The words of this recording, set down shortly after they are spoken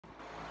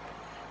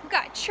We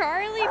got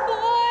Charlie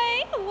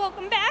boy.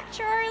 Welcome back,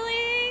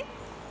 Charlie.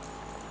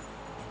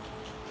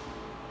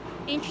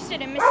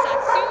 Interested in Miss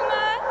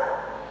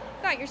Satsuma.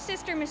 Got your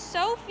sister, Miss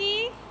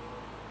Sophie.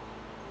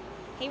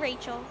 Hey,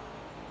 Rachel.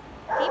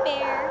 Hey,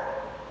 Bear.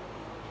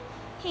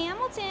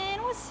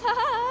 Hamilton, what's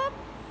up?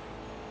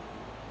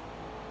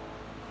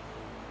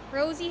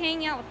 Rosie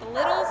hanging out with the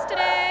littles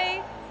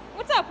today.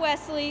 What's up,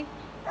 Wesley?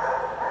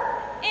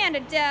 And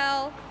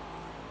Adele.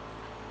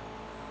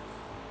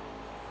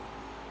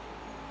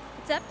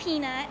 What's up,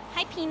 Peanut?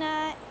 Hi,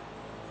 Peanut.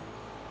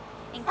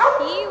 And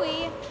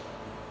Kiwi.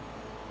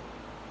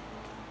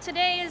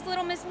 Today is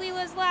little Miss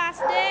Leela's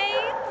last day.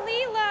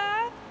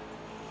 Leela.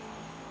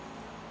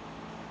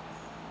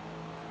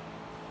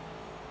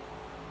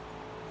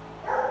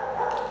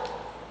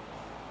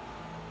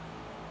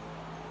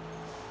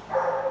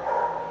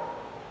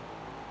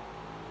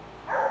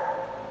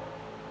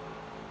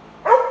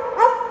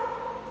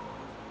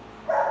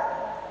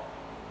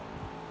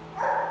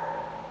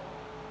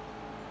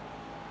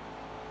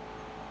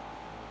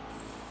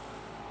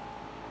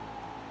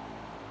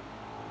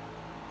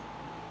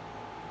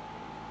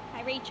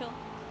 Hi, Rachel.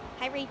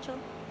 Hi, Rachel.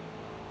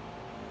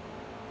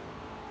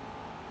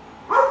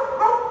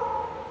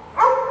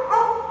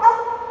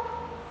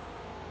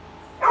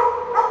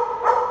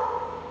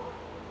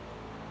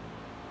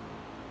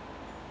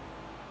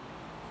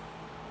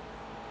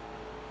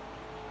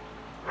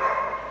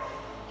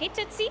 Hey,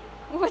 Tootsie.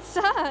 What's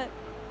up?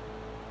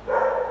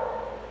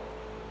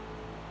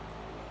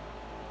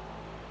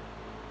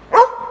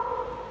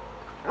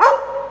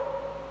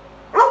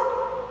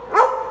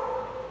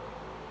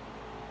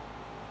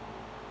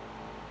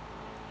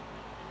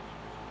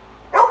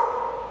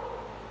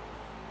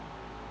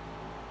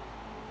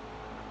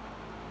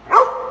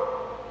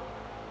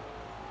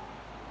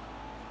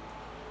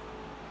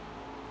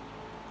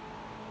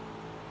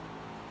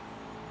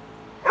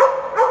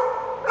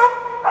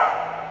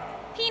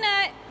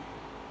 Peanut.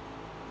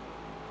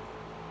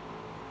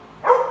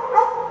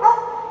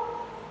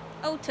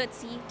 Oh,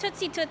 Tootsie.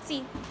 Tootsie,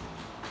 Tootsie.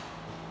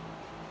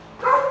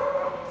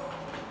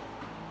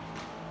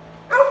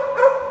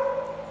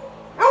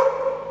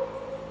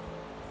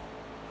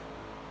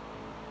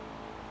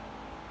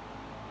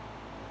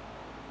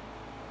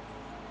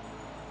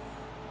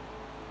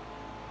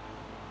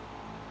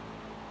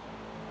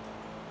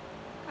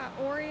 Got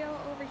Oreo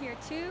over here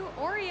too.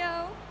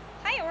 Oreo.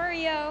 Hi,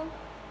 Oreo.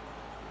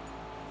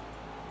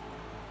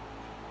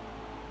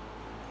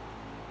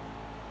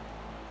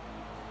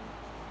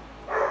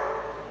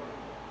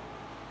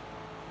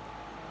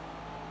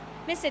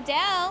 Miss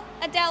Adele.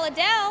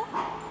 Adele.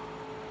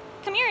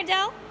 Come here,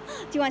 Adele.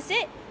 Do you want to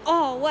sit?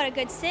 Oh, what a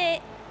good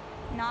sit.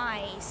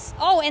 Nice.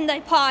 Oh, and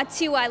the paw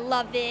too. I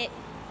love it.